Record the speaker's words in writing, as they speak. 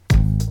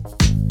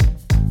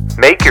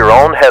Make your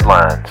own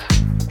headlines.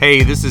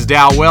 Hey, this is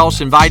Dow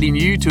Welsh inviting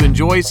you to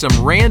enjoy some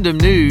random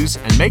news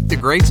and make the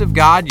grace of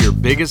God your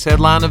biggest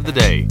headline of the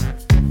day.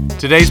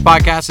 Today's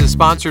podcast is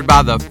sponsored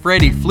by the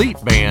Freddie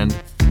Fleet Band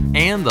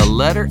and the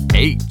letter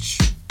H.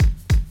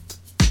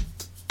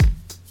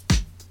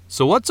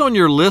 So what's on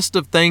your list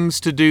of things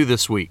to do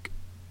this week?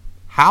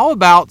 How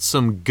about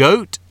some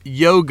goat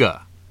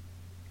yoga?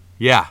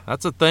 Yeah,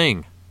 that's a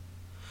thing.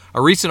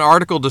 A recent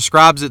article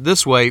describes it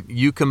this way: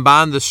 you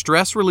combine the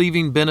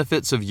stress-relieving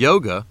benefits of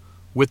yoga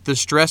with the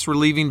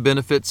stress-relieving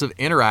benefits of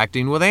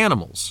interacting with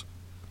animals.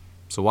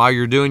 So while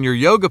you're doing your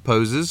yoga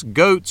poses,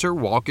 goats are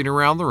walking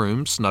around the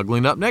room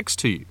snuggling up next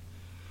to you.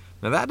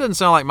 Now that doesn't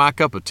sound like my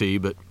cup of tea,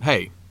 but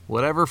hey,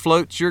 whatever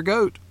floats your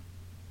goat.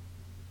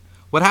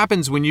 What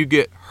happens when you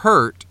get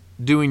hurt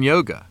doing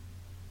yoga?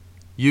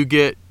 You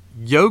get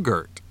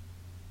yogurt.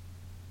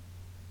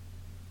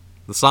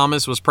 The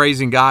psalmist was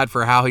praising God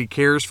for how he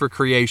cares for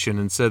creation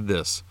and said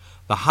this: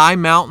 "The high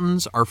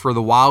mountains are for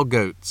the wild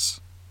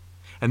goats."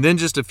 And then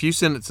just a few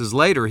sentences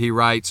later he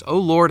writes, "O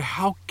Lord,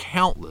 how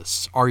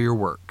countless are your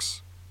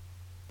works."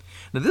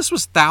 Now this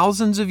was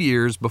thousands of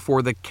years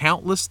before the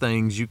countless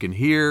things you can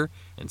hear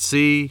and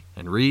see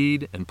and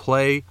read and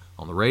play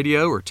on the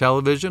radio or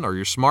television or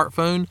your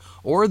smartphone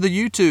or the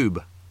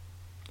YouTube.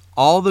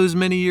 All those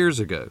many years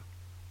ago,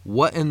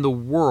 what in the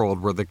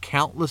world were the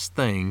countless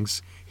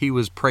things he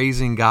was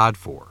praising God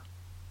for?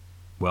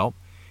 Well,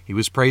 he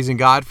was praising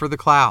God for the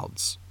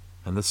clouds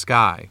and the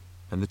sky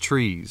and the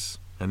trees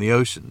and the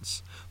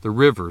oceans, the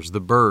rivers, the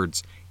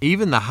birds,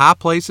 even the high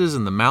places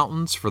and the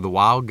mountains for the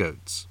wild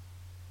goats.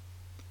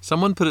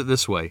 Someone put it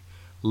this way: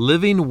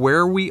 living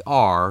where we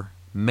are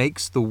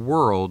makes the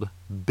world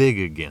big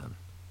again.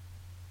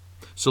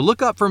 So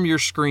look up from your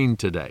screen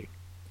today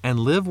and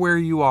live where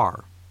you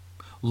are.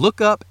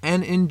 Look up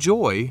and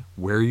enjoy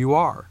where you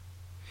are.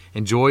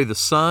 Enjoy the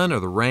sun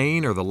or the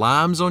rain or the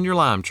limes on your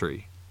lime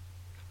tree.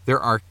 There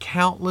are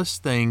countless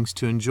things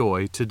to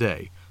enjoy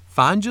today.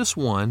 Find just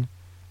one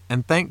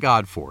and thank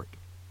God for it.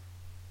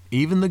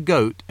 Even the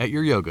goat at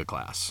your yoga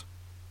class.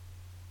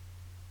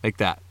 Make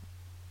that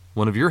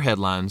one of your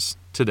headlines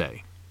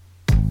today.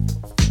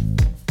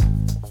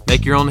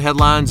 Make Your Own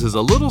Headlines is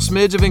a little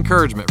smidge of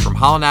encouragement from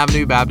Holland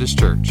Avenue Baptist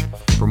Church.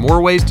 For more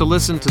ways to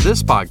listen to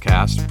this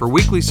podcast, for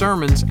weekly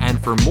sermons,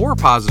 and for more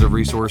positive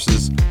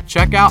resources,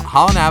 check out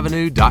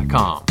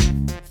hollandavenue.com.